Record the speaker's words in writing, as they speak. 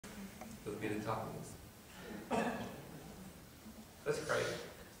Those would be the toppings. Let's pray.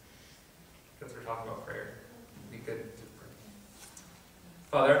 Because we're talking about prayer. It'd be good to pray.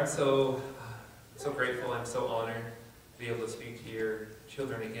 Father, I'm so grateful. I'm so honored to be able to speak to your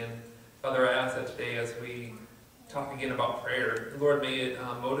children again. Father, I ask that today as we talk again about prayer, Lord, may it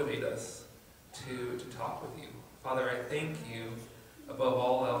motivate us to talk with you. Father, I thank you above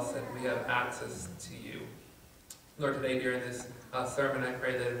all else that we have access to you. Lord, today during this sermon, I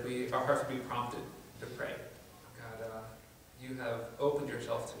pray that our hearts will be prompted to pray. God, you have opened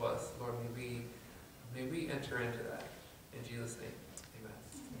yourself to us. Lord, may we enter into that. In Jesus' name,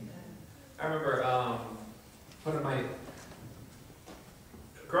 amen. I remember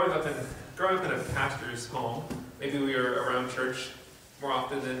growing up in a pastor's home. Maybe we were around church more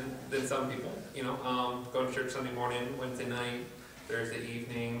often than some people. Going to church Sunday morning, Wednesday night, Thursday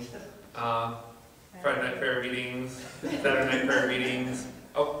evening, Friday night prayer meetings, Saturday night prayer meetings.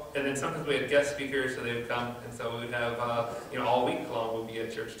 Oh, and then sometimes we had guest speakers, so they would come, and so we would have all week long we'll be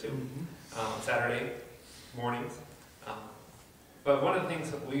at church too. Saturday mornings. But one of the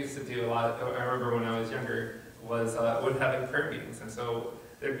things that we used to do a lot, I remember when I was younger, was would have prayer meetings. And so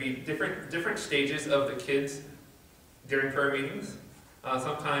there'd be different stages of the kids during prayer meetings.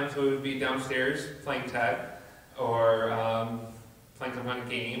 Sometimes we would be downstairs playing tag, or playing some kind of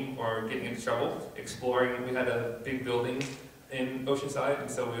game, or getting into trouble, exploring. We had a big building in Oceanside, and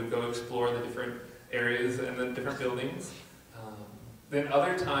so we would go explore the different areas and the different buildings. Then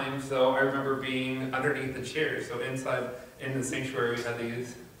other times, though, I remember being underneath the chairs. So inside in the sanctuary, we had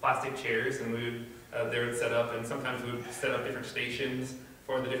these plastic chairs, and they would set up, and sometimes we would set up different stations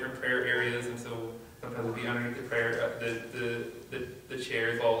for the different prayer areas, and so sometimes we'd be underneath the prayer, the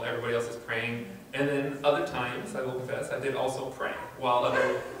chairs while everybody else is praying. And then other times, I will confess, I did also pray while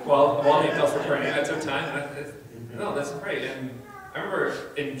the adults were praying. I took time, and let's pray. And I remember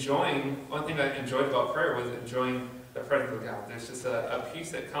one thing I enjoyed about prayer was enjoying the presence of God. There's just a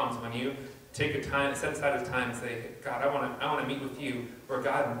peace that comes when you take a time, set aside a time, and say, God, I want to meet with you. Where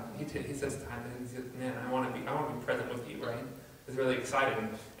God, He sets time, and He says, man, I want to be present with you, right? It's really exciting.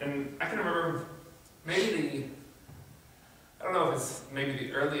 And I can remember maybe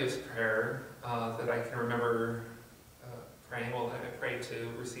the earliest prayer that I can remember praying. Well, I prayed to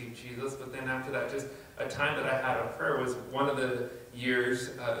receive Jesus, but then after that, just a time that I had of prayer was one of the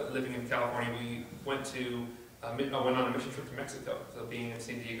years living in California. We went on a mission trip to Mexico. So being in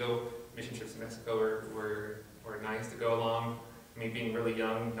San Diego, mission trips to Mexico were nice to go along. Me being really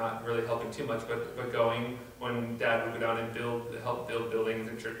young, not really helping too much, but going when Dad would go down and help build buildings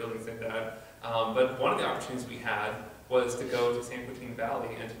and church buildings and Dad. But one of the opportunities we had was to go to San Joaquin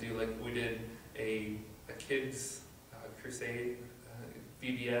Valley and to do, we did a kids crusade,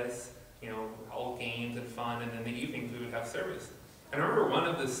 VBS, all games and fun, and in the evenings we would have service. And I remember one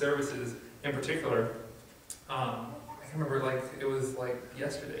of the services in particular, I can remember it was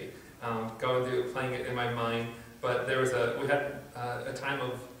yesterday, going through it, playing it in my mind. But we had a time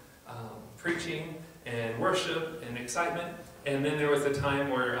of preaching and worship and excitement, and then there was a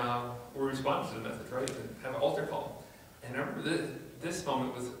time where we responded to the message, right, and have an altar call. And I remember this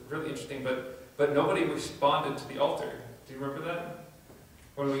moment was really interesting, but nobody responded to the altar. Do you remember that?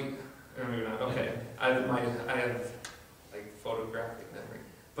 Maybe not. Okay, I have photographic memory,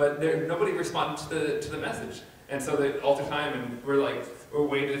 but nobody responded to the message, and so the altar time, and we're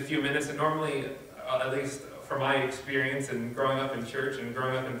waited a few minutes, and normally, at least from my experience and growing up in church and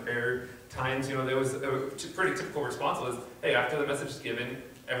growing up in prayer times, there was a pretty typical response was, hey, after the message is given,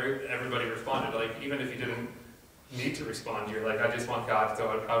 everybody responded. Even if you didn't need to respond, you're I just want God,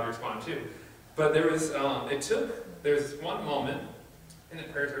 so I would respond too. But there's one moment in the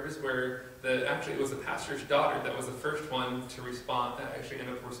prayer service where it was the pastor's daughter that was the first one to respond, that actually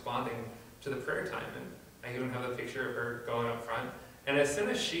ended up responding to the prayer time. And I even have the picture of her going up front. And as soon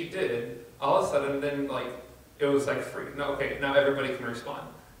as she did, all of a sudden then it was free. No, okay, now everybody can respond.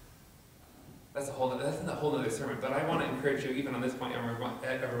 That's not a whole other sermon, but I want to encourage you, even on this point, I'm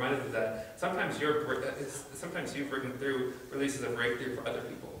reminded of that. Sometimes you breaking through releases a breakthrough for other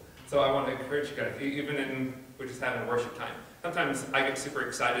people. So I want to encourage you guys, we're just having worship time. Sometimes I get super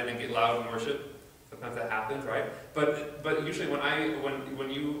excited and get loud in worship. Sometimes that happens, right? But usually when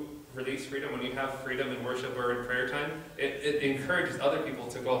you release freedom, when you have freedom in worship or in prayer time, it encourages other people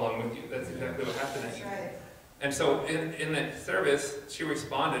to go along with you. That's exactly what happened. That's right. And so in that service, she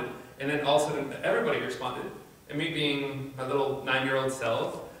responded, and then all of a sudden everybody responded. And me being my little 9-year-old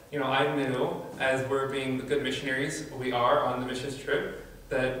self, I knew, as we're being the good missionaries we are on the missions trip,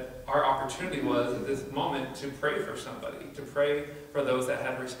 that our opportunity was at this moment to pray for somebody, to pray for those that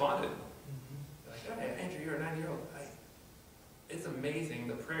had responded. Hey, Andrew, you're a 9-year-old. it's amazing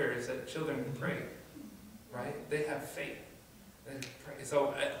the prayers that children can pray, right? They have faith. They pray.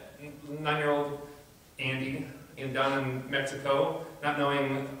 So 9-year-old Andy, down in Mexico, not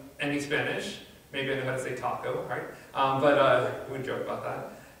knowing any Spanish, maybe I know how to say taco, right? But we joke about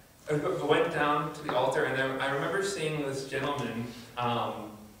that. I went down to the altar, and then I remember seeing this gentleman,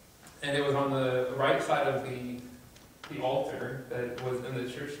 and it was on the right side of the altar that was in the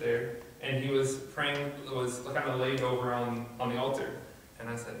church there, and he was praying, was kind of laid over on the altar. And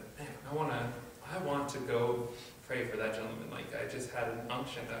I said, man, I want to go pray for that gentleman. Like, I just had an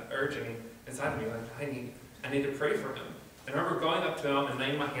unction, an urging inside of me, like, I need to pray for him. And I remember going up to him and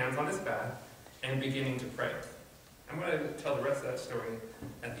laying my hands on his back and beginning to pray. I'm going to tell the rest of that story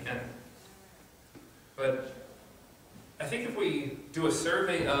at the end. But I think if we do a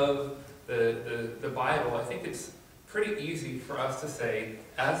survey of the Bible, I think it's pretty easy for us to say,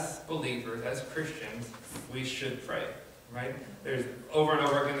 as believers, as Christians, we should pray, right? There's over and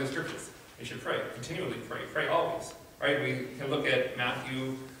over again in the scriptures, we should pray, continually pray always, right? We can look at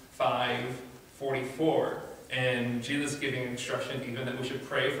Matthew 5:44, and Jesus giving instruction even that we should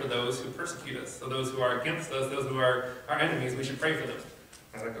pray for those who persecute us, so those who are against us, those who are our enemies, we should pray for them.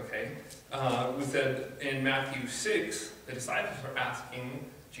 I was like, okay. We said in Matthew 6, the disciples were asking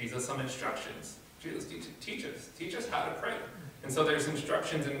Jesus some instructions. Jesus, teach us how to pray. And so there's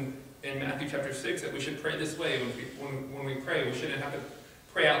instructions in Matthew chapter 6 that we should pray this way. When we pray, we shouldn't have to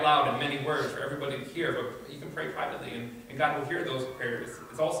pray out loud in many words for everybody to hear, but you can pray privately, and God will hear those prayers.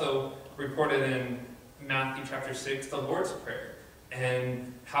 It's also recorded in Matthew chapter 6, the Lord's Prayer,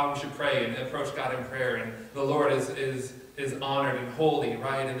 and how we should pray and approach God in prayer. And the Lord is honored and holy,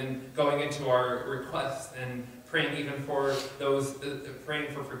 right? And then going into our requests and praying even for those,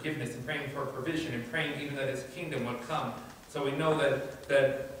 praying for forgiveness and praying for provision and praying even that His kingdom would come. So we know that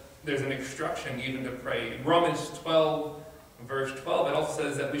there's an instruction even to pray. In Romans 12, verse 12, it also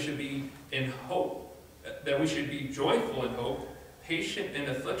says that we should be in hope, that we should be joyful in hope, patient in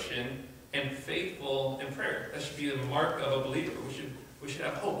affliction, and faithful in prayer. That should be the mark of a believer. We should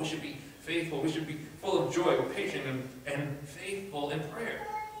have hope. We should be faithful. We should be full of joy, patient, and faithful in prayer.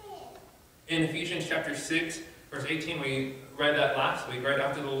 In Ephesians chapter 6, verse 18, we read that last week, right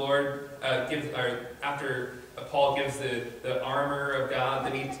after the Lord after Paul gives the armor of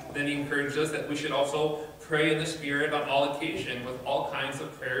God, then he encouraged us that we should also pray in the Spirit on all occasion with all kinds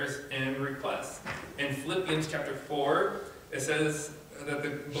of prayers and requests. In Philippians chapter 4, it says that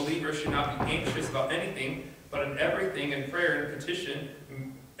the believer should not be anxious about anything, but in everything in prayer and petition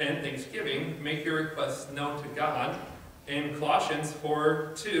and thanksgiving, make your requests known to God. In Colossians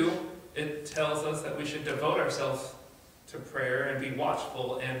 4:2, it tells us that we should devote ourselves to prayer and be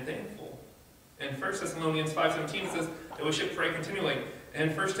watchful and thankful. In 1 Thessalonians 5:17, it says that we should pray continually.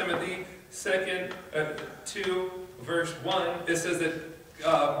 In 1 Timothy 2, verse 1, it says that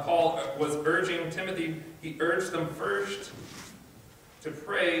Paul was urging Timothy, he urged them first to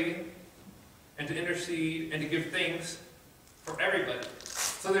pray and to intercede and to give thanks for everybody.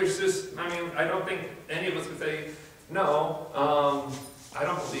 So there's just, I don't think any of us would say, no, I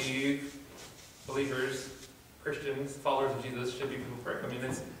don't believe believers, Christians, followers of Jesus should be people of prayer.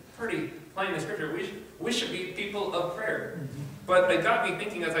 It's pretty plain in Scripture. We should be people of prayer. But it got me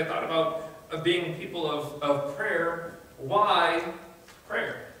thinking as I thought about being people of prayer, why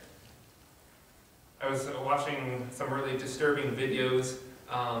prayer? I was watching some really disturbing videos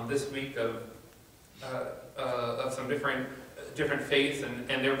this week of some different faiths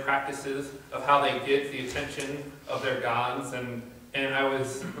and their practices of how they get the attention of their gods, and I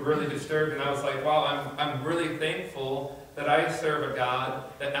was really disturbed, and I was like, wow, I'm really thankful that I serve a God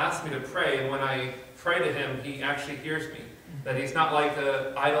that asks me to pray, and when I pray to Him, He actually hears me. That He's not like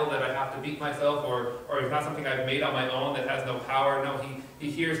an idol that I have to beat myself, or He's not something I've made on my own that has no power. No, He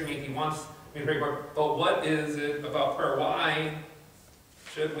hears me, He wants me to pray for. But what is it about prayer? Why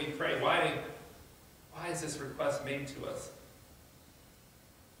should we pray? Why is this request made to us?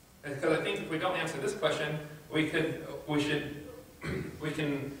 Because I think if we don't answer this question, we can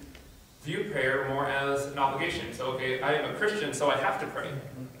view prayer more as an obligation. So, okay, I am a Christian, so I have to pray.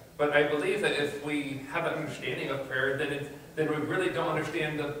 But I believe that if we have an understanding of prayer, then we really don't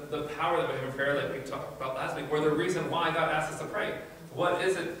understand the power that we have in prayer, like we talked about last week, or the reason why God asks us to pray. What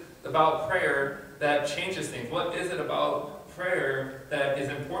is it about prayer that changes things? What is it about prayer that is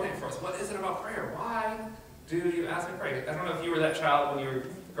important for us? What is it about prayer? Why do you ask me to pray? I don't know if you were that child when you were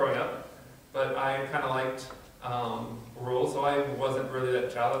growing up, but I kind of liked rules, so I wasn't really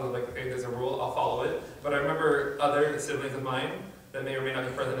that child. I was like, okay, there's a rule, I'll follow it. But I remember other siblings of mine that may or may not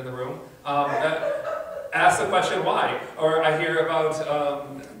be present in the room ask the question, why? Or I hear about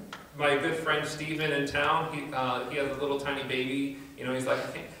my good friend Steven in town, he has a little tiny baby. You know, he's like,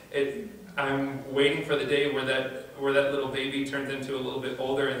 I'm waiting for the day where that little baby turns into a little bit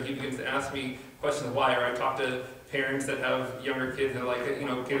older and he begins to ask me questions of why. Or I talk to parents that have younger kids and like, you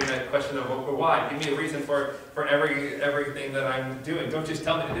know, getting that question of why. Give me a reason for everything that I'm doing. Don't just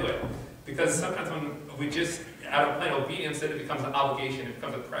tell me to do it. Because sometimes when we just, out of plain obedience, it becomes an obligation, it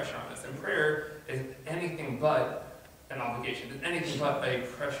becomes a pressure on us. And prayer is anything but an obligation. It's anything but a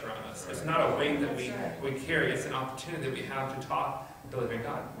pressure on us. It's not a weight that we carry. It's an opportunity that we have to talk to the living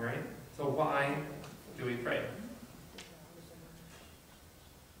God, right? So why do we pray?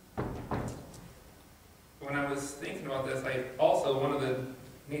 When I was thinking about this, one of the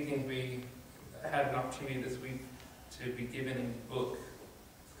neat things we had an opportunity this week to be given a book.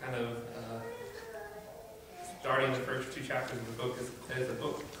 It's kind of starting the first 2 chapters of the book is a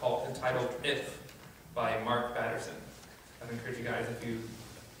book entitled If by Mark Batterson. I'd encourage you guys, if you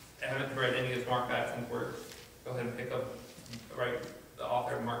haven't read any of Mark Batterson's work, go ahead and pick up the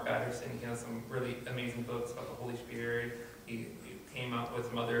author, Mark Batterson. He has some really amazing books about the Holy Spirit. He came out with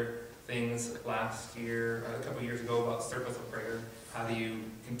some other things last year, a couple years ago, about circles of prayer. How do you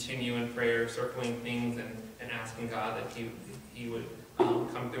continue in prayer, circling things and asking God that He would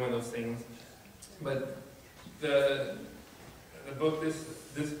come through in those things. But the book,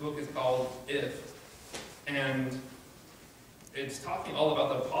 this book is called If, and it's talking all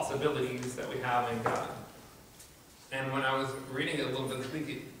about the possibilities that we have in God. And when I was reading it a little bit this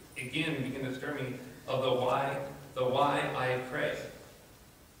week, it again began to stir me of the why I pray.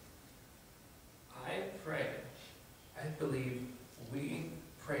 I believe we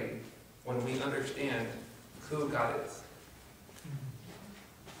pray when we understand who God is.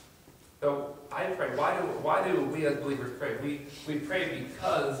 So I pray. Why do we as believers pray? We pray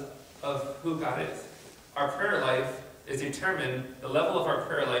because of who God is. Our prayer life is determined, the level of our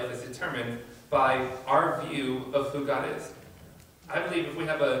prayer life is determined by our view of who God is. I believe if we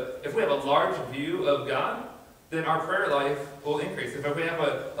have a large view of God, then our prayer life will increase. If we have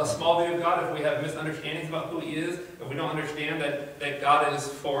a small view of God, if we have misunderstandings about who He is, if we don't understand that God is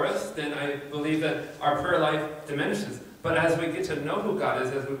for us, then I believe that our prayer life diminishes. But as we get to know who God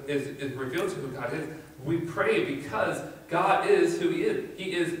is revealed to who God is, we pray because God is who He is.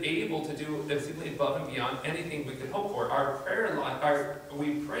 He is able to do exceedingly above and beyond anything we could hope for. Our prayer life,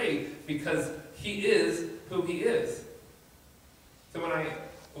 we pray because He is who He is. So when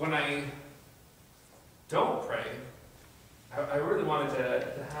I don't pray, I really wanted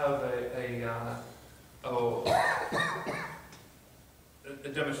to have a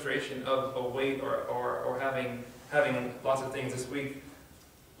demonstration of a weight or having lots of things this week.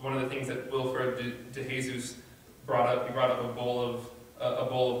 One of the things that Wilfred de Jesus brought up, he brought up a bowl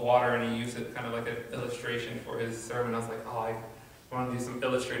of water, and he used it kind of like an illustration for his sermon. I was like, I want to do some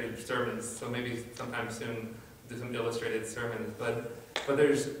illustrated sermons, so maybe sometime soon do some illustrated sermons. But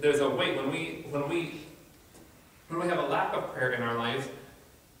there's a weight when we have a lack of prayer in our lives,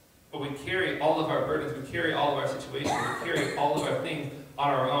 but we carry all of our burdens, we carry all of our situations, we carry all of our things on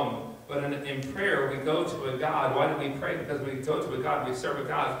our own. But in prayer, we go to a God. Why do we pray? Because we go to a God, we serve a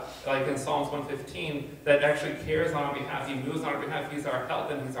God, like in Psalms 115, that actually cares on our behalf. He moves on our behalf. He's our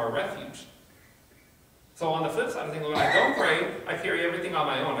help and He's our refuge. So on the flip side of things, when I don't pray, I carry everything on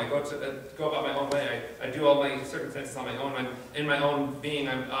my own. I go about my own way. I do all my circumstances on my own. I'm in my own being.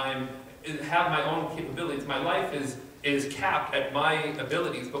 I have my own capabilities. My life is capped at my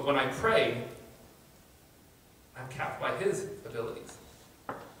abilities. But when I pray, I'm capped by His abilities.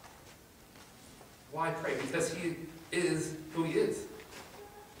 Why pray? Because He is who He is.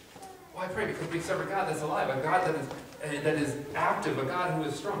 Why pray? Because we serve a God that's alive, a God that is active, a God who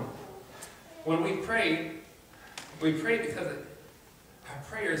is strong. When we pray because our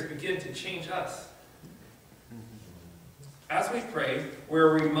prayers begin to change us. As we pray,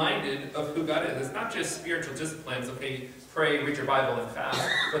 we're reminded of who God is. It's not just spiritual disciplines, okay, pray, read your Bible, and fast.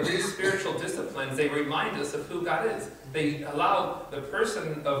 But these spiritual disciplines, they remind us of who God is. They allow the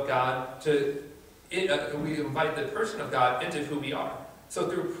person of God we invite the person of God into who we are. So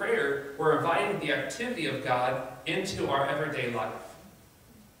through prayer, we're inviting the activity of God into our everyday life.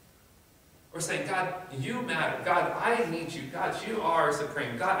 We're saying, God, You matter. God, I need You. God, You are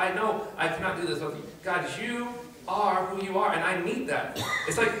supreme. God, I know I cannot do this with You. God, You are who You are, and I need that.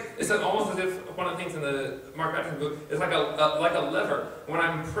 It's almost as if one of the things in the Mark Batterson book is like a lever. When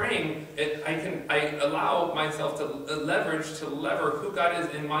I'm praying, I allow myself to lever who God is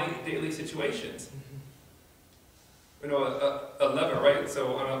in my daily situations. You know, a lever, right?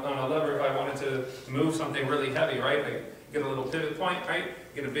 So on a lever, if I wanted to move something really heavy, right? I get a little pivot point, right?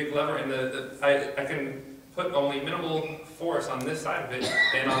 Get a big lever, and I can put only minimal force on this side of it,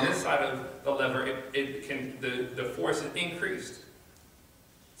 and on this side of the lever, the force is increased.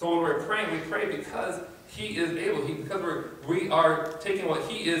 So when we're praying, we pray because He is able. Because we are taking what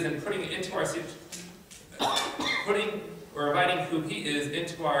He is and putting it into our we're inviting who He is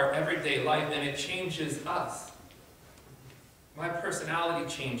into our everyday life, and it changes us. My personality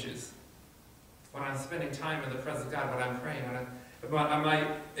changes when I'm spending time in the presence of God, when I'm praying.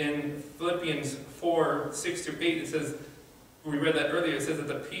 In Philippians 4:6-8, it says, we read that earlier, it says that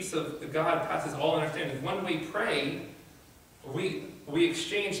the peace of God passes all understanding. When we pray, we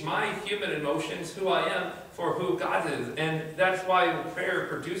exchange my human emotions, who I am, for who God is. And that's why prayer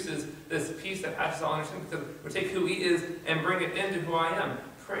produces this peace that passes all understanding, because we take who He is and bring it into who I am.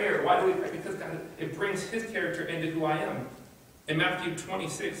 Prayer, why do we pray? Because God, it brings His character into who I am. In Matthew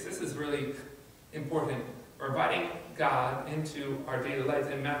 26, this is really important. We're inviting God into our daily lives.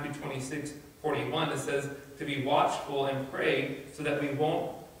 In Matthew 26:41, it says to be watchful and pray so that we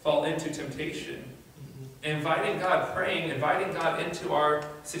won't fall into temptation. Inviting God, praying, inviting God into our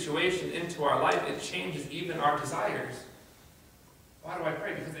situation, into our life, it changes even our desires. Why do I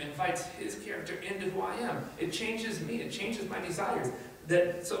pray? Because it invites His character into who I am. It changes me. It changes my desires.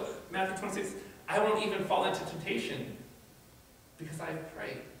 So Matthew 26, I won't even fall into temptation because I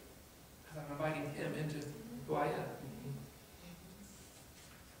pray. Because I'm inviting Him into who I am.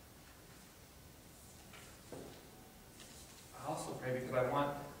 I also pray because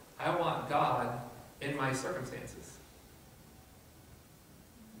I want God in my circumstances.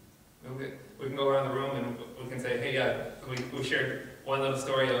 We can go around the room and we can say, hey, we shared one little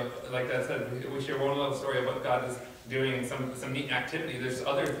story of, like I said, we share one little story of what God is doing, some neat activity. There's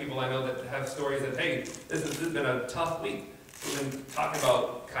other people I know that have stories that, hey, this has been a tough week. We've been talking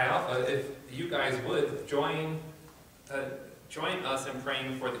about Chi Alpha. If you guys would join us in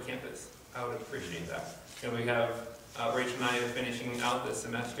praying for the campus, I would appreciate that. And we have Rachel and I are finishing out this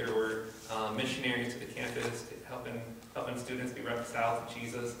semester. We're missionaries to the campus, helping students be reconciled to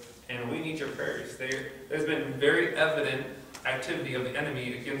Jesus, and we need your prayers. There's been very evident activity of the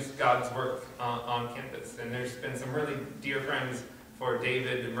enemy against God's work on campus, and there's been some really dear friends for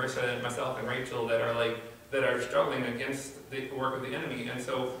David and Marissa and myself and Rachel that are struggling against the work of the enemy. And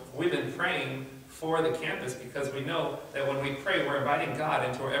so we've been praying for the campus because we know that when we pray, we're inviting God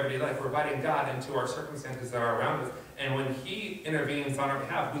into our everyday life. We're inviting God into our circumstances that are around us. And when He intervenes on our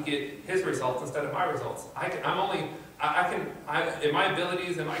behalf, we get His results instead of my results. In my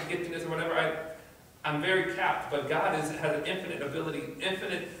abilities and my giftedness or whatever, I'm very capped, but God has an infinite ability,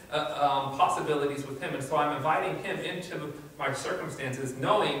 infinite possibilities with Him. And so I'm inviting Him into my circumstances,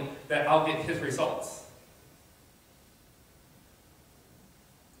 knowing that I'll get His results.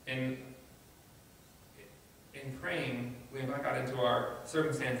 In praying, we invite God into our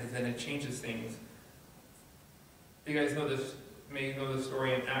circumstances, and it changes things. You guys know this, may know the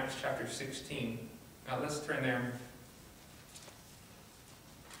story in Acts chapter 16. Now let's turn there.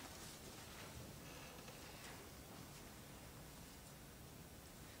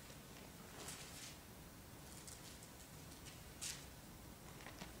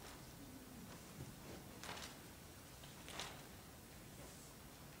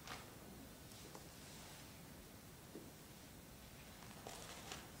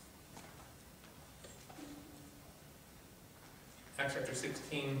 Acts chapter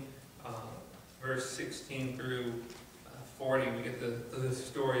 16, verse 16 through 40, we get the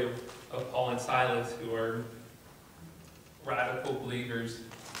story of Paul and Silas, who are radical believers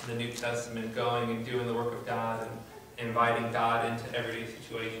in the New Testament, going and doing the work of God and inviting God into everyday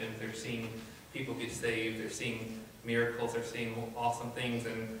situations. They're seeing people get saved. They're seeing miracles. They're seeing awesome things.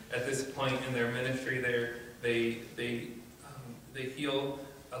 And at this point in their ministry, they heal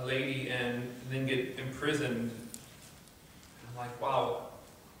a lady and then get imprisoned. Like, wow,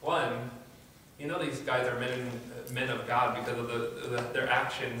 one, these guys are men of God because of their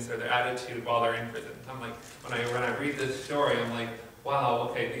actions or their attitude while they're in prison. I'm like, when I read this story, I'm like, wow,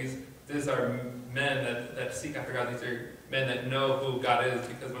 okay, these are men that seek after God. These are men that know who God is,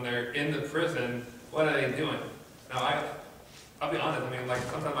 because when they're in the prison, what are they doing? Now, I'll be honest,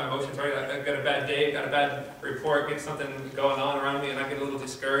 sometimes my emotions are, I got a bad day, got a bad report, get something going on around me, and I get a little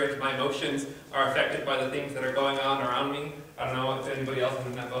discouraged. My emotions are affected by the things that are going on around me. I don't know if anybody else is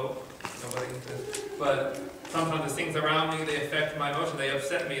in that boat. Nobody. But sometimes the things around me, they affect my emotion. They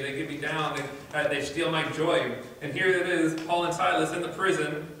upset me. They get me down. They steal my joy. And here it is, Paul and Silas in the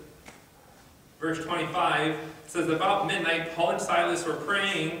prison. Verse 25 says, about midnight, Paul and Silas were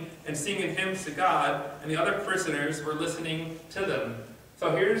praying and singing hymns to God, and the other prisoners were listening to them.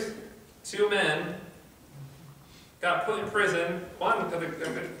 So here's two men got put in prison.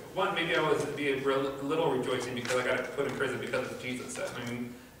 One, maybe I was be a little rejoicing because I got put in prison because of Jesus. I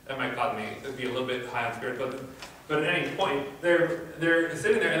mean, that might cause me to be a little bit high on spirit, but at any point, they're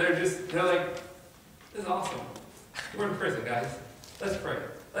sitting there and they're like, this is awesome. We're in prison, guys. Let's pray.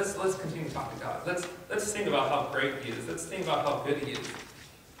 Let's continue to talk to God. Let's think about how great He is. Let's think about how good He is.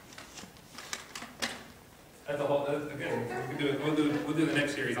 That's a whole. Again, we'll do the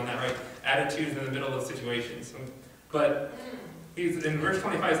next series on that, right? Attitudes in the middle of situations. But he's in verse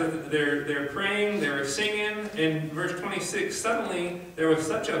 25 says that they're praying, they were singing. In verse 26, suddenly there was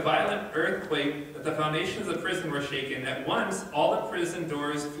such a violent earthquake that the foundations of the prison were shaken. At once, all the prison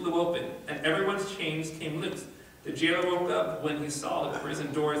doors flew open, and everyone's chains came loose. The jailer woke up when he saw the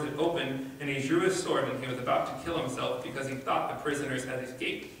prison doors had opened, and he drew his sword, and he was about to kill himself because he thought the prisoners had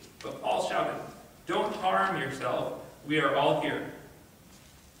escaped. But Paul shouted, "Don't harm yourself, we are all here."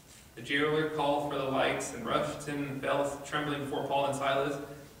 The jailer called for the lights and rushed in and fell trembling before Paul and Silas.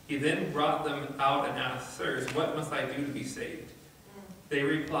 He then brought them out and asked, "Sirs, what must I do to be saved?" They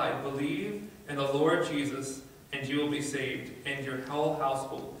replied, "Believe in the Lord Jesus, and you will be saved, and your whole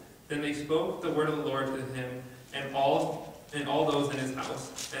household." Then they spoke the word of the Lord to him and all those in his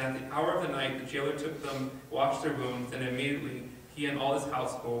house. And at the hour of the night, the jailer took them, washed their wounds, and immediately he and all his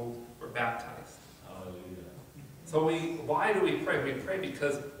household were baptized. So why do we pray? We pray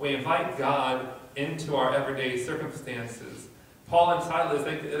because we invite God into our everyday circumstances. Paul and Silas,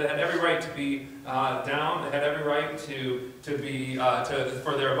 they had every right to be down. They had every right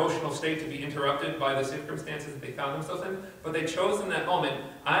for their emotional state to be interrupted by the circumstances that they found themselves in. But they chose in that moment,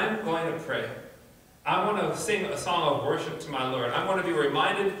 I'm going to pray. I want to sing a song of worship to my Lord. I want to be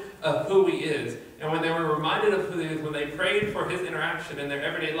reminded of who He is. And when they were reminded of who He is, when they prayed for His interaction in their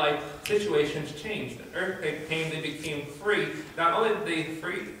everyday life, situations changed. An earthquake came, they became free. Not only did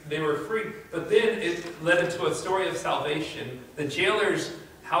they were free, but then it led into a story of salvation. The jailer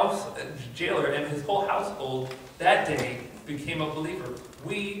and his whole household that day became a believer.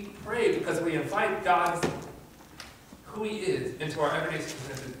 We pray because we invite God's who He is into our everyday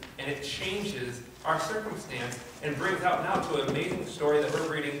circumstances, and it changes our circumstance and brings out now to an amazing story that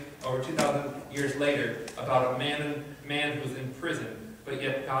we're reading over 2,000 years later about a man who's in prison, but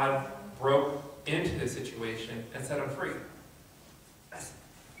yet God broke into his situation and set him free. That's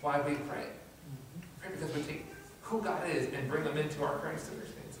why we pray. We pray because we take who God is and bring them into our current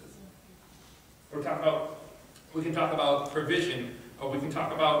circumstances. We can talk about provision, or we can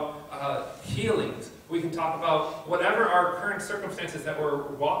talk about healings. We can talk about whatever our current circumstances that we're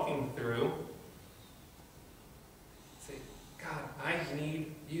walking through. Say, God, I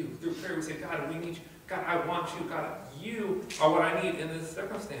need you. Through prayer we say, God, we need you. God, I want you. God, you are what I need in this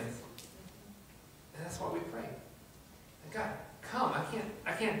circumstance. And that's why we pray. And God, come.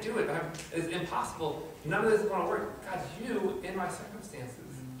 I can't do it. It's impossible. None of this is going to work. God, you in my circumstances.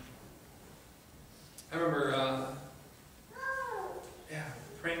 I remember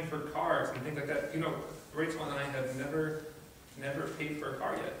praying for cars and things like that. You know, Rachel and I have never paid for a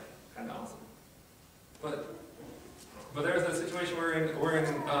car yet. Kind of awesome. But there's a situation we're in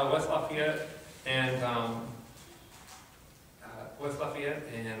West Lafayette and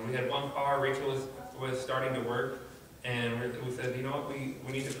we had one car. Rachel was starting to work, and we said, you know what, we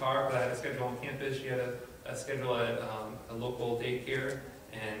need a car, but I had a schedule on campus. She had a schedule at a local daycare,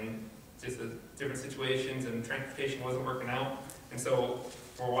 and just different situations, and transportation wasn't working out. And so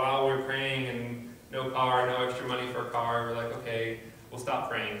for a while we were praying, and no car, no extra money for a car. We're like, okay, we'll stop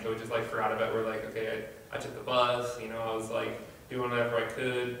praying. So we just like forgot about it. We're like, okay, I took the bus. You know, I was like doing whatever I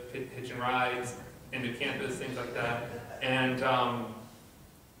could, hitching rides into campus, things like that. And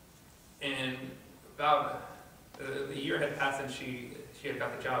about a year had passed, and she had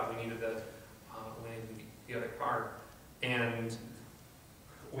got the job. We needed the other car, and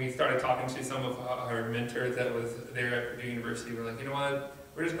we started talking to some of our mentors that was there at Purdue University. We're like, you know what?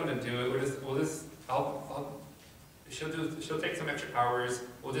 We're just going to do it. She'll take some extra hours.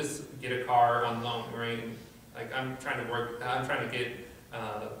 We'll just get a car on loan, right? And, like, I'm trying to get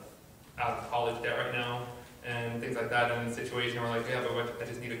out of college debt right now and things like that. And in the situation, we're like, yeah, but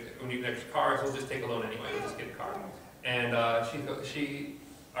we need an extra car, so we'll just take a loan anyway. We'll just get a car. And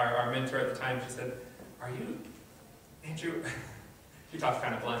our mentor at the time, she said, "Are you, Andrew?" She talked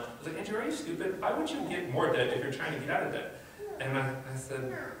kind of blunt. I was like, "Andrew, are you stupid? Why would you get more debt if you're trying to get out of debt?" And I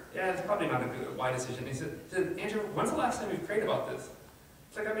said, "Yeah, it's probably not a good, wise decision." He said, "Andrew, when's the last time we've prayed about this?"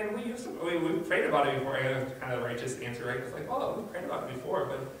 It's like, I mean, we prayed about it before. I have kind of a righteous answer, right? It's like, well, we prayed about it before,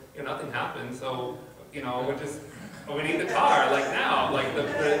 but you know, nothing happened. So, you know, we need the car, like now. Like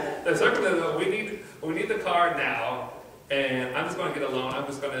the circumstances, we need the car now, and I'm just going to get a loan. I'm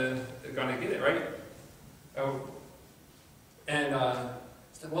just going to get it, right? And I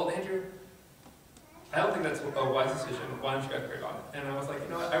said, well, Andrew, I don't think that's a wise decision. Why don't you guys pray about it? And I was like, you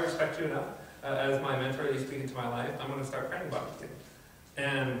know what, I respect you enough. As my mentor, you speak into my life, I'm going to start praying about it.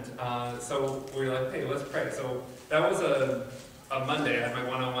 And so we were like, hey, let's pray. So that was a Monday. I had my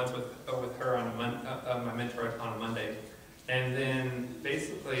one-on-ones with her on my mentor on a Monday. And then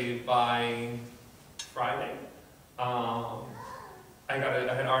basically by Friday, I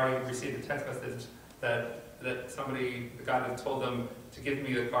had already received a text message that somebody, God had told them to give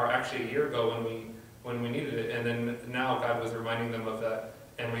me the car actually a year ago when we needed it. And then now God was reminding them of that,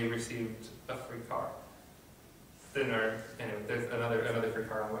 and we received a free car. Then anyway, there's another free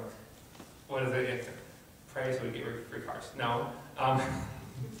car. I'm like, what is it? Pray so we get free cars. No. Right?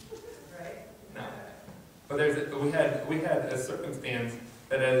 No. But we had a circumstance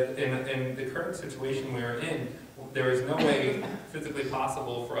that in the current situation we were in, there was no way physically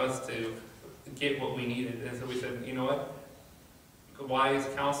possible for us to get what we needed. And so we said, you know what? Wise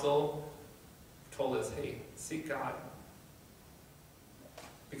counsel told us, hey, seek God.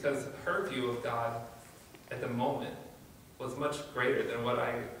 Because her view of God at the moment was much greater than what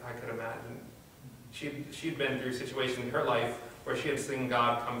I could imagine. She'd been through situations in her life where she had seen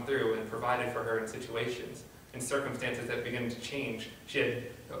God come through and provided for her in situations, in circumstances that began to change. She had,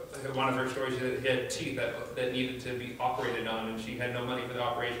 one of her stories, she had teeth that needed to be operated on, and she had no money for the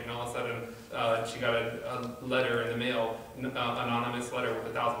operation. All of a sudden, she got a letter in the mail, an anonymous letter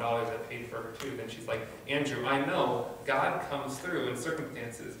with $1,000 that paid for her tooth. And she's like, Andrew, I know God comes through in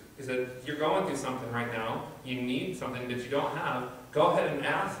circumstances. He said, you're going through something right now. You need something that you don't have. Go ahead and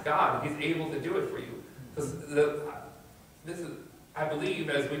ask God. He's able to do it for you. Because this is, I believe,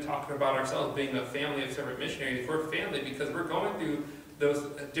 as we talk about ourselves being a family of servant missionaries, we're family because we're going through those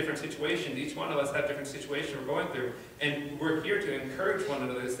different situations. Each one of us have different situations we're going through. And we're here to encourage one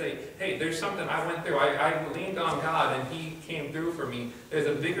another to say, hey, there's something I went through. I leaned on God and He came through for me. There's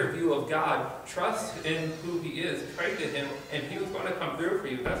a bigger view of God. Trust in who He is. Pray to Him and He was going to come through for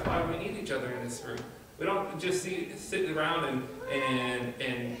you. That's why we need each other in this room. We don't just sit around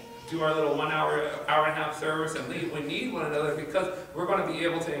and do our little 1 hour, hour and a half service and leave. We need one another because we're going to be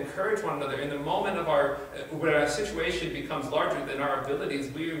able to encourage one another. In the moment of where our situation becomes larger than our abilities,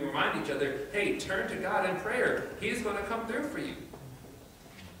 we remind each other, hey, turn to God in prayer. He's going to come through for you.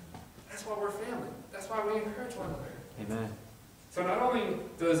 That's why we're family. That's why we encourage one another. Amen. So not only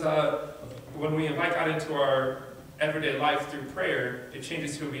does, when we invite God into our everyday life through prayer, it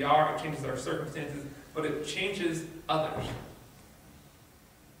changes who we are, it changes our circumstances, but it changes others.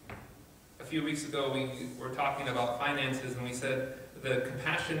 A few weeks ago, we were talking about finances, and we said the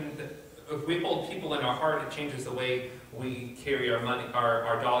compassion, if we hold people in our heart, it changes the way we carry our money,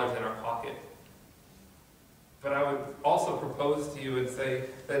 our dollars in our pocket. But I would also propose to you and say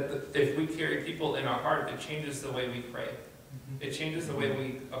that if we carry people in our heart, it changes the way we pray. It changes the way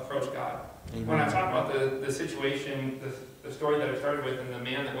we approach God. Amen. When I talk about the situation, the story that I started with, and the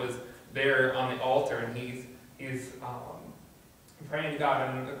man that was there on the altar, and he's praying to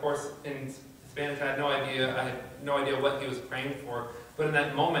God, and of course in Spanish I had no idea what he was praying for. But in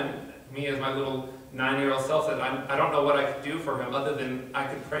that moment, me as my little 9-year-old self said, I don't know what I could do for him other than I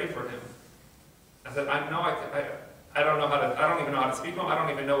could pray for him. I said, I don't even know how to speak to him. I don't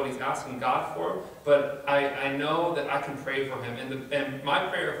even know what he's asking God for, but I know that I can pray for him, and my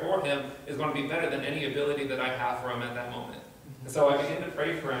prayer for him is going to be better than any ability that I have for him at that moment. And so I begin to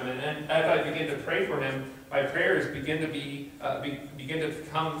pray for him, and as I begin to pray for him, my prayers begin to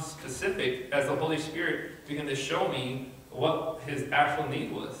become specific as the Holy Spirit began to show me what his actual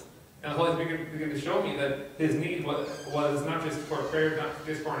need was. And the Holy Spirit began to show me that his need was not just for prayer, not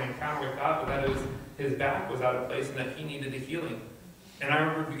just for an encounter with God, but that his back was out of place and that he needed a healing. And I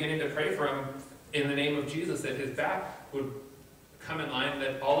remember beginning to pray for him in the name of Jesus, that his back would come in line,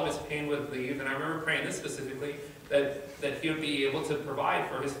 that all of his pain would leave. And I remember praying this specifically, that he would be able to provide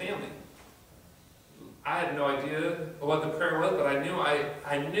for his family. I had no idea what the prayer was, but I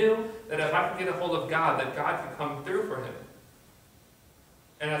knew that if I could get a hold of God, that God could come through for him.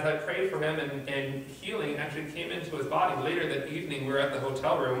 And as I prayed for him, and healing actually came into his body. Later that evening, we were at the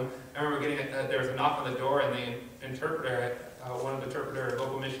hotel room. I remember there was a knock on the door, and the interpreter, one of the interpreter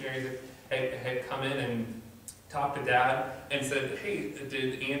local missionaries had come in and talked to Dad and said, hey,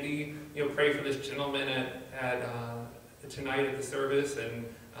 did Andy pray for this gentleman at tonight at the service? And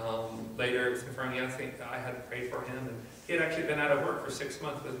later it was confirmed, yes, I had prayed for him. And he had actually been out of work for 6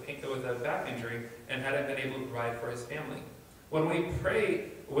 months with a back injury and hadn't been able to provide for his family. When we pray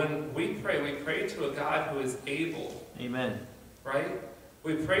to a God who is able. Amen. Right?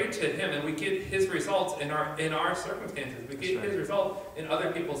 We pray to him and we get his results in our circumstances. We get his result in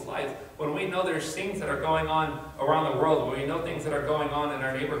other people's lives. When we know there's things that are going on around the world, when we know things that are going on in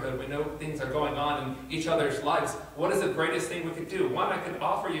our neighborhood, we know things are going on in each other's lives, what is the greatest thing we could do? One, I could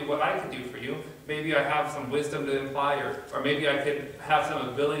offer you what I could do for you. Maybe I have some wisdom to imply, or maybe I could have some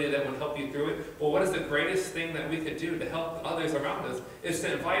ability that would help you through it. Well, what is the greatest thing that we could do to help others around us? Is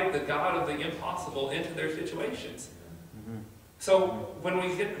to invite the God of the impossible into their situations. So when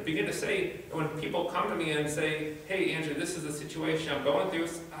we begin to say, when people come to me and say, hey, Andrew, this is the situation I'm going through,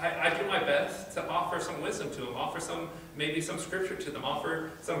 I do my best to offer some wisdom to them, offer maybe some scripture to them, offer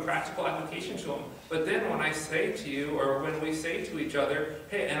some practical application to them. But then when I say to you, or when we say to each other,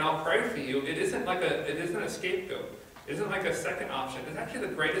 hey, and I'll pray for you, it isn't a scapegoat. It isn't like a second option. It's actually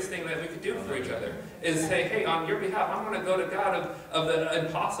the greatest thing that we could do for each other, is say, hey, on your behalf, I'm going to go to God of the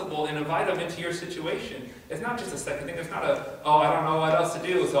impossible and invite him into your situation. It's not just a second thing. It's not I don't know what else to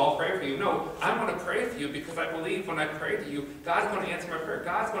do, so I'll pray for you. No, I'm going to pray for you because I believe when I pray to you, God's going to answer my prayer.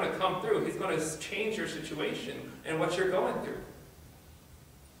 God's going to come through. He's going to change your situation and what you're going through.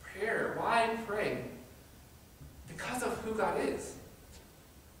 Prayer. Why pray? Because of who God is.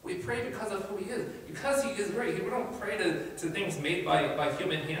 We pray because of who he is. Because he is great. We don't pray to things made by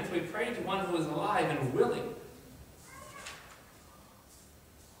human hands. We pray to one who is alive and willing.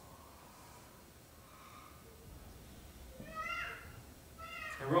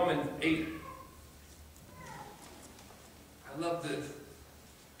 In Romans 8, I love this.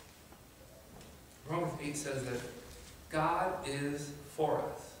 Romans 8 says that God is for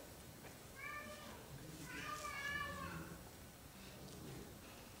us.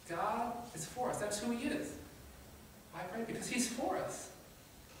 God is for us. That's who he is. Why pray? Because he's for us.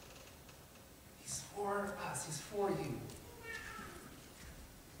 He's for us. He's for you.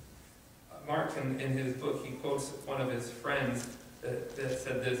 Mark, in his book, he quotes one of his friends that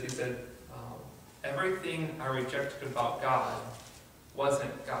said this. He said, everything I rejected about God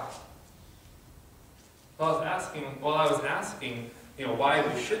wasn't God. While I was asking, why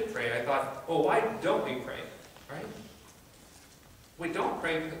we should pray, I thought, well, why don't we pray? Right? We don't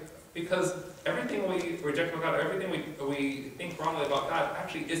pray because everything we reject about God, everything we think wrongly about God,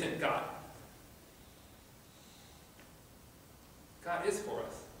 actually isn't God. God is for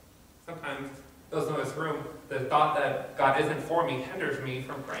us. Sometimes those in this room, the thought that God isn't for me hinders me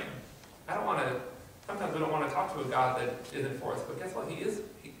from praying. Sometimes we don't want to talk to a God that isn't for us, but guess what? He is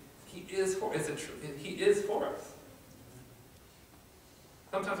for us. He is for us.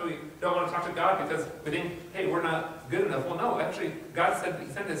 Sometimes we don't want to talk to God because we think, hey, we're not good enough. Well, no, actually, God said he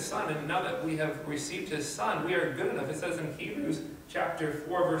sent his son, and now that we have received his son, we are good enough. It says in Hebrews chapter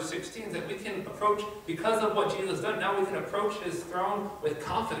 4, verse 16, that we can approach, because of what Jesus has done, now we can approach his throne with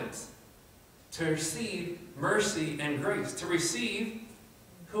confidence to receive mercy and grace, to receive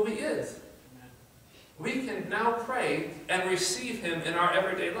who he is. We can now pray and receive him in our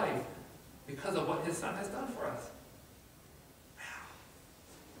everyday life because of what his son has done for us.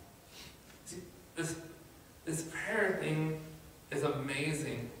 This prayer thing is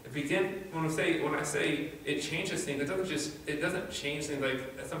amazing. When I say it changes things, it doesn't change things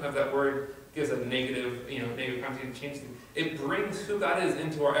like sometimes that word gives a negative connotation. Change things. It brings who God is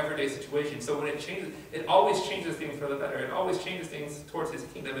into our everyday situation. So when it changes, it always changes things for the better. It always changes things towards his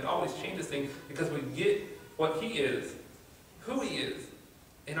kingdom. It always changes things because we get what he is, who he is,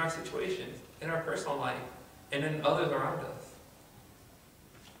 in our situations, in our personal life, and in others around us.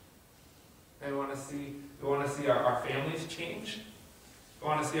 And we want to see our families change. We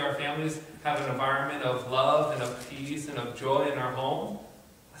want to see our families have an environment of love and of peace and of joy in our home.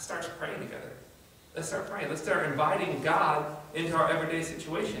 Let's start praying together. Let's start praying. Let's start inviting God into our everyday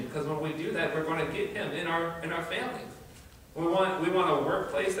situation. Because when we do that, we're going to get him in our families. We want a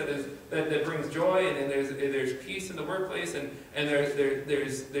workplace that brings joy, and there's peace in the workplace, and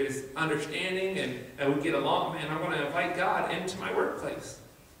there's understanding, and we get along. Man, I'm going to invite God into my workplace.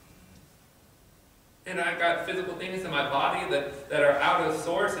 And I've got physical things in my body that are out of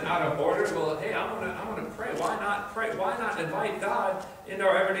source and out of order. Well, hey, I'm gonna pray. Why not pray? Why not invite God into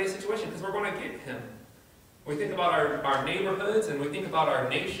our everyday situation? Because we're going to get him. We think about our neighborhoods, and we think about our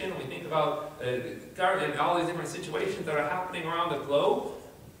nation. We think about and all these different situations that are happening around the globe.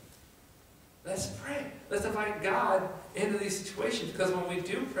 Let's pray. Let's invite God into these situations. Because when we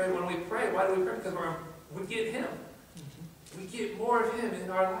pray, why do we pray? Because we get him. We get more of him in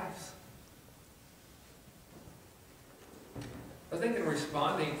our lives. I think in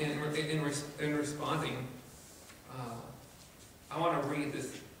responding, I want to read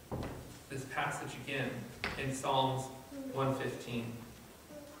this passage again in Psalms 115.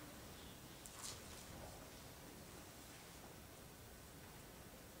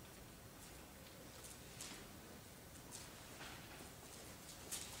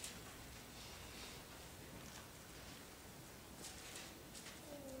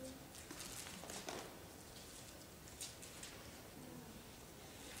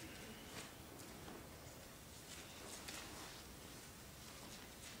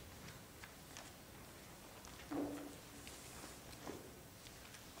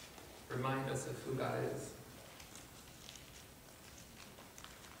 remind us of who God is.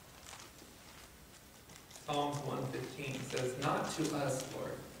 Psalms 115 says, "Not to us,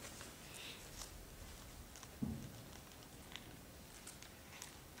 Lord."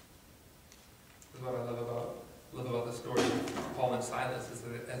 This is what I love about the story of Paul and Silas, is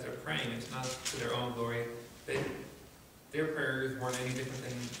that as they're praying, it's not to their own glory. Their prayers weren't any different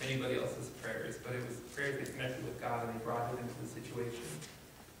than anybody else's prayers, but it was prayers they connected with God, and they brought it into the situation.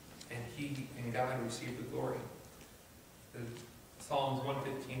 And he and God received the glory. Psalms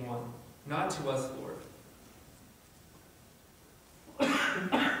 115:1. "Not to us, Lord."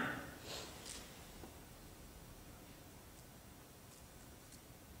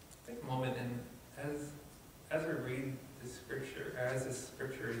 Take a moment, and as we read this scripture, as this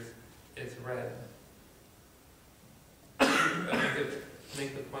scripture is read,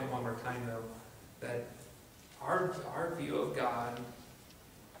 make the point one more time, though, that our view of God,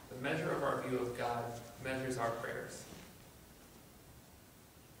 the measure of our view of God, measures our prayers.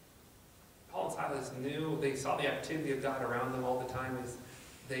 Paul and Silas knew, they saw the activity of God around them all the time. As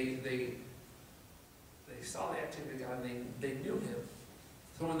they saw the activity of God, and they knew Him.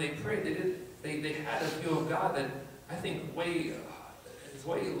 So when they prayed, they had a view of God that I think is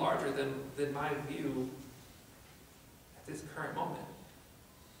way larger than my view at this current moment.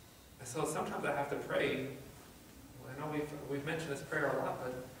 And so sometimes I have to pray. I know we've mentioned this prayer a lot,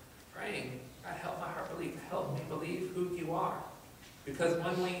 but praying, God, help my heart believe. Help me believe who You are. Because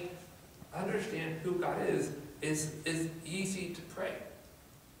when we understand who God is easy to pray.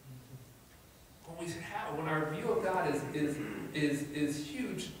 When our view of God is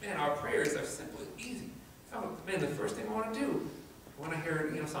huge, man, our prayers are simply easy. Man, the first thing I want to do when I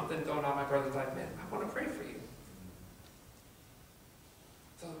hear something going on, my brother's like, man, I want to pray for you.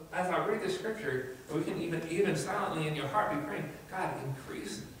 So as I read this scripture, we can even silently in your heart be praying, God,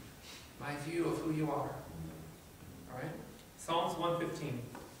 increase my view of who You are. All right? Psalms 115.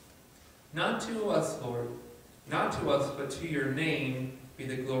 "Not to us, Lord, not to us, but to Your name be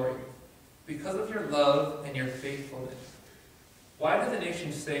the glory, because of Your love and Your faithfulness. Why do the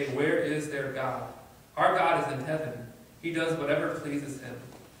nations say, where is their God? Our God is in heaven. He does whatever pleases Him.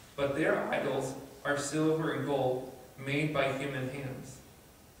 But their idols are silver and gold, made by human hands.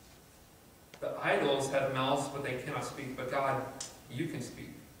 The idols have mouths, but they cannot speak. But God, You can speak.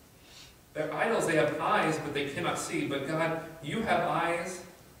 Their idols, they have eyes, but they cannot see. But God, You have eyes,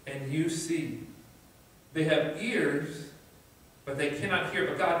 and You see. They have ears, but they cannot hear.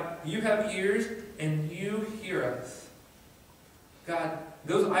 But God, You have ears, and You hear us. God,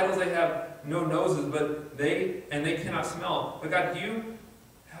 those idols, they have no noses, but they cannot smell. But God, You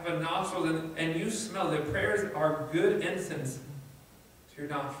have a nostrils, and You smell. Their prayers are good incense to Your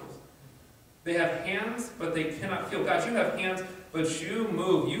nostrils. They have hands, but they cannot feel. God, You have hands, but You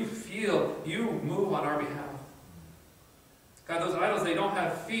move. You feel. You move on our behalf. God, those idols, they don't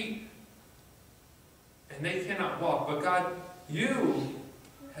have feet, and they cannot walk. But God, You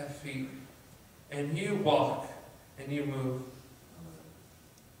have feet, and You walk, and You move.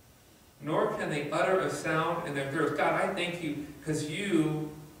 Nor can they utter a sound in their throats. God, I thank You because You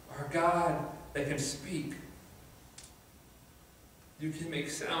are God that can speak. You can make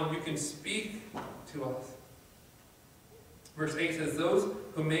sound. You can speak to us. Verse 8 says, those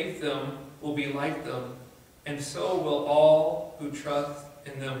who make them will be like them, and so will all who trust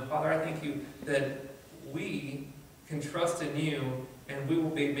in them. Father, I thank You that we can trust in You, and we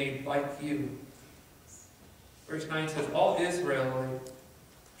will be made like You. Verse 9 says, all Israel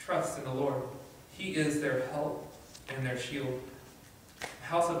trust in the Lord. He is their help and their shield. The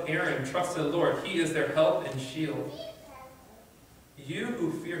house of Aaron trust in the Lord. He is their help and shield. You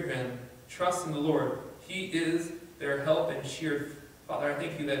who fear Him, trust in the Lord. He is their help and shield. Father, I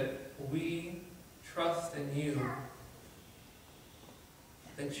thank You that we trust in You,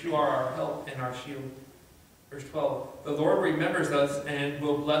 that You are our help and our shield. Verse 12, the Lord remembers us and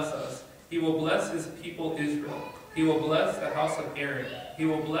will bless us. He will bless His people Israel. He will bless the house of Aaron. He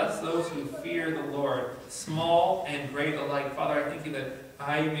will bless those who fear the Lord, small and great alike. Father, I thank You that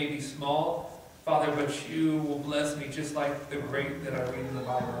I may be small, Father, but You will bless me just like the great that I read in the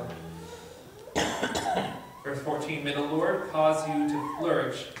Bible. Verse 14, may the Lord cause you to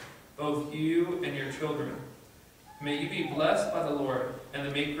flourish, both you and your children. May you be blessed by the Lord and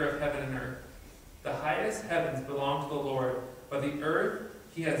the maker of heaven and earth. The highest heavens belong to the Lord, but the earth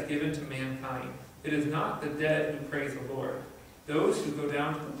He has given to mankind. It is not the dead who praise the Lord, those who go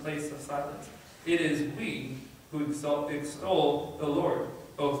down to the place of silence. It is we who extol the Lord,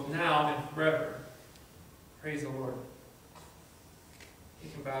 both now and forever. Praise the Lord. You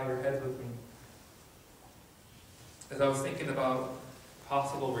can bow your heads with me. As I was thinking about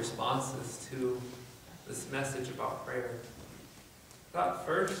possible responses to this message about prayer. The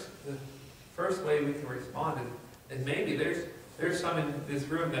first way we can respond is maybe there's some in this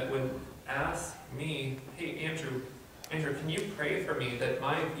room that would ask me, hey, Andrew, can you pray for me that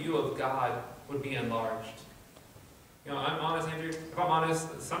my view of God would be enlarged? You know, I'm honest, Andrew. If I'm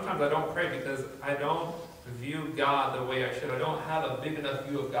honest, sometimes I don't pray because I don't view God the way I should. I don't have a big enough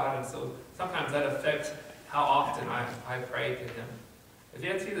view of God, and so sometimes that affects how often I pray to Him. If you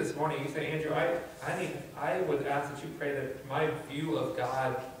had to this morning, you say, Andrew, I would ask that you pray that my view of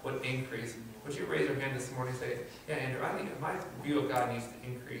God would increase. Would you raise your hand this morning and say, yeah, Andrew, I think my view of God needs to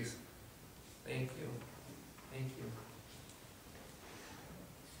increase. Thank you. Thank you.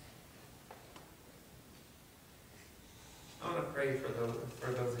 I want to pray for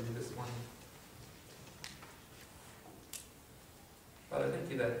those of you this morning. Father,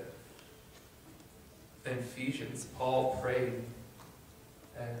 thank you that in Ephesians, Paul prayed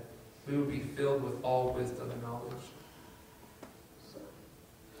that we would be filled with all wisdom and knowledge.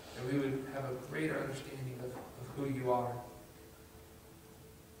 And we would have a greater understanding of who you are,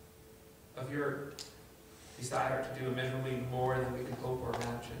 of your desire to do immeasurably more than we can hope or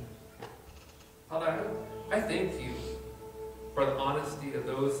imagine. Father, I thank you for the honesty of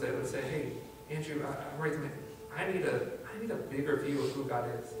those that would say, hey, Andrew, I'm raising my hand. I need a bigger view of who God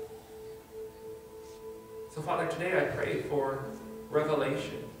is. So Father, today I pray for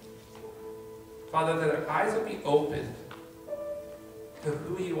revelation. Father, that our eyes would be opened to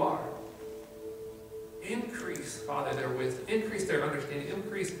who you are. Increase, Father, their wisdom. Increase their understanding.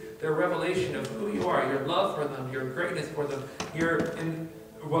 Increase their revelation of who you are, your love for them, your greatness for them, in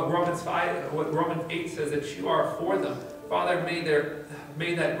what Romans 8 says, that you are for them. Father, may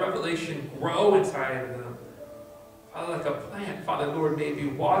that revelation grow inside of them. Father, like a plant, Father, Lord, may it be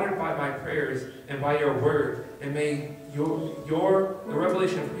watered by my prayers and by your word. And may the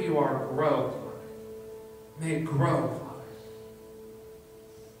revelation of who you are grow. May it grow,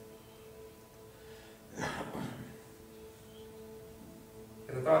 Father.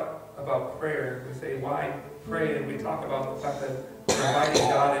 As I thought about prayer, we say, why pray? And we talk about the fact that we're inviting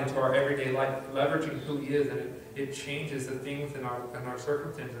God into our everyday life, leveraging who He is, and it changes the things in our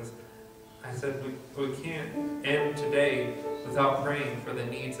circumstances. I said we can't end today without praying for the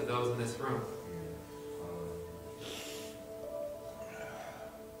needs of those in this room.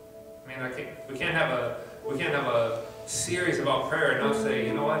 I mean, we can't have a series about prayer and not say,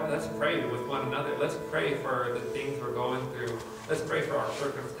 you know what, let's pray with one another. Let's pray for the things we're going through. Let's pray for our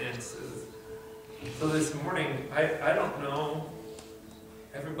circumstances. So this morning, I don't know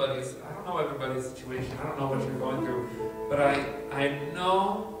everybody's situation. I don't know what you're going through, but I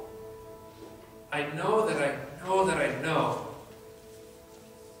know that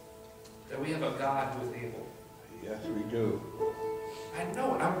we have a God who is able. Yes, we do. I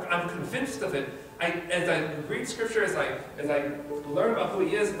know it. I'm convinced of it. As I read Scripture, as I learn about who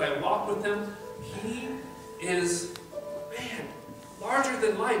He is, as I walk with Him, He is, man, larger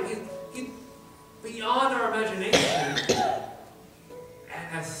than life. He's beyond our imagination. And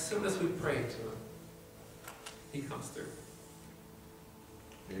as soon as we pray to Him, He comes through.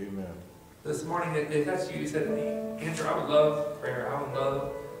 Amen. This morning, if that's you said, Andrew, I would love prayer. I would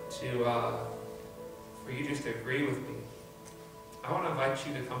love to for you just to agree with me. I want to invite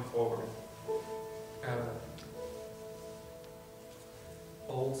you to come forward.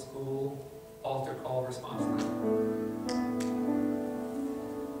 Old school altar call response line.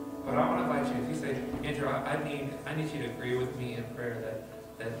 But I want to invite you, if you say, Andrew, I need you to agree with me in prayer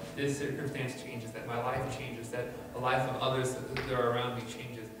that this circumstance changes, that my life changes, that the life of others that are around me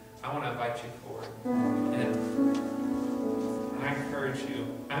changes. I want to invite you forward. And I encourage you,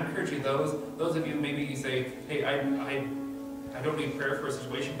 those of you, maybe you say, hey, I don't need prayer for a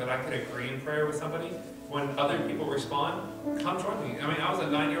situation, but I could agree in prayer with somebody. When other people respond, come join me. I mean, I was a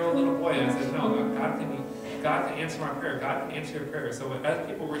 9-year-old little boy, and I said, no, God can answer my prayer. God can answer your prayer. So as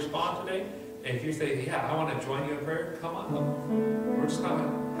people respond today, and if you say, yeah, I want to join you in prayer, come on up. We're just going to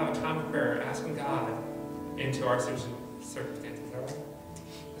have a time of prayer, asking God into our circumstances. All right?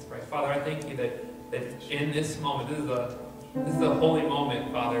 Let's pray. Father, I thank you that in this moment, this is a holy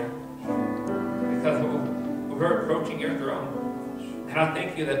moment, Father, because we're approaching your throne. And I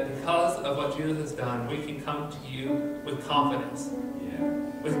thank you that because of what Jesus has done, we can come to you with confidence. Yeah.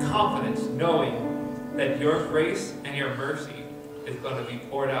 With confidence, knowing that your grace and your mercy is going to be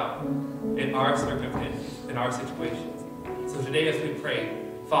poured out in our circumstances, in our situations. So today as we pray,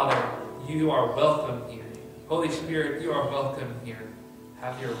 Father, you are welcome here. Holy Spirit, you are welcome here.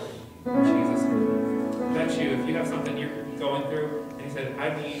 Have your way. In Jesus' name. That's you. If you have something you're going through and you said,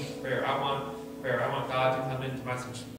 I need prayer, I want prayer, I want God to come into my situation.